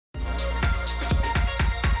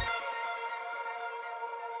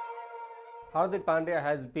Hardik Pandya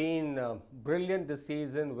has been brilliant this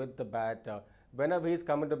season with the bat. Whenever he's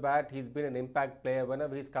come to bat, he's been an impact player.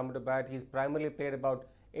 Whenever he's come to bat, he's primarily played about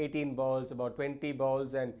 18 balls, about 20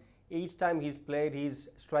 balls, and each time he's played, he's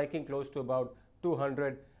striking close to about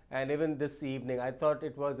 200. And even this evening, I thought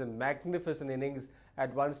it was a magnificent innings.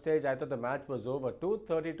 At one stage, I thought the match was over.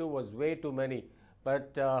 232 was way too many.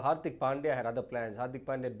 But Hardik Pandya had other plans. Hardik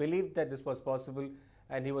Pandya believed that this was possible,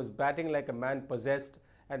 and he was batting like a man possessed.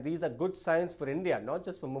 And these are good signs for India, not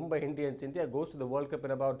just for Mumbai Indians. India goes to the World Cup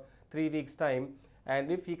in about 3 weeks' time. And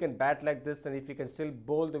if he can bat like this and if he can still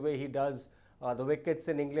bowl the way he does, the wickets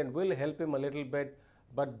in England will help him a little bit.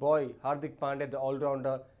 But boy, Hardik Pandya, the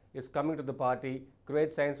all-rounder, is coming to the party.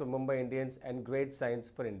 Great signs for Mumbai Indians and great signs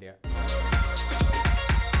for India.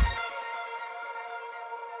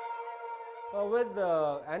 With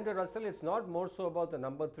Andrew Russell, it's not more so about the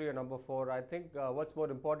number 3 or number 4. I think what's more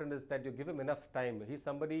important is that you give him enough time. He's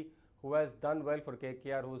somebody who has done well for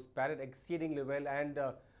KKR, who's batted exceedingly well. And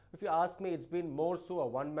if you ask me, it's been more so a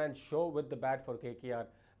one-man show with the bat for KKR.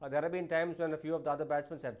 There have been times when a few of the other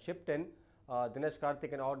batsmen have chipped in. Dinesh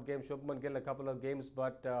Karthik an odd game, Shubman Gill a couple of games.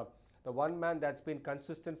 But the one man that's been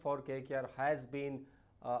consistent for KKR has been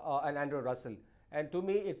an Andrew Russell. And to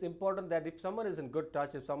me, it's important that if someone is in good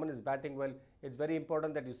touch, if someone is batting well, it's very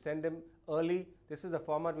important that you send him early. This is a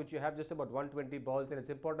format which you have just about 120 balls, and it's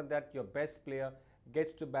important that your best player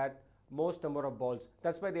gets to bat most number of balls.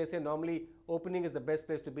 That's why they say normally opening is the best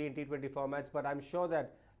place to be in T20 formats, but I'm sure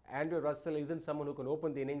that Andrew Russell isn't someone who can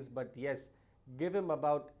open the innings, but yes, give him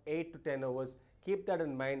about 8 to 10 overs. Keep that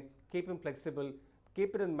in mind, keep him flexible.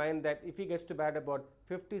 Keep it in mind that if he gets to bat about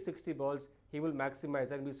 50-60 balls, he will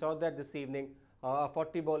maximize, and we saw that this evening.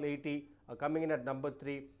 40 ball 80 coming in at number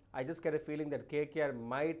 3. I just get a feeling that KKR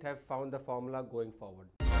might have found the formula going forward.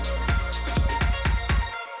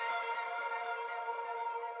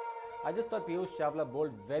 I just thought Piyush Chawla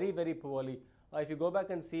bowled very poorly. If you go back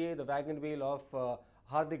and see the wagon wheel of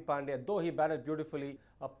Hardik Pandya, though he batted beautifully,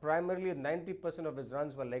 primarily 90% of his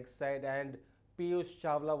runs were leg side, and Piyush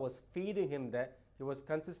Chawla was feeding him there. He was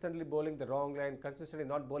consistently bowling the wrong line, consistently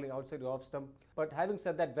not bowling outside the off stump. But having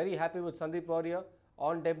said that, very happy with Sandeep Warrior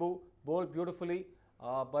on debut, bowled beautifully.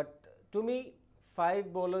 But to me,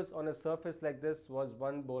 5 bowlers on a surface like this was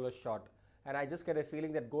 1 bowler short. And I just get a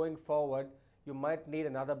feeling that going forward, you might need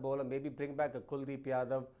another bowler, maybe bring back a Kuldeep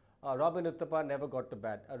Yadav. Robin Uthappa never got to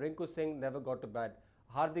bat. Rinku Singh never got to bat.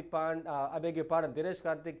 Hardik Pandya, I beg your pardon, Dinesh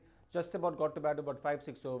Karthik just about got to bat about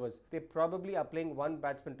 5-6 overs. They probably are playing one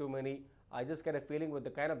batsman too many. I just get a feeling with the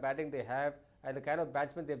kind of batting they have and the kind of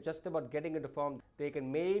batsmen they're just about getting into form, they can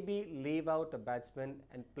maybe leave out a batsman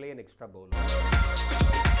and play an extra bowler.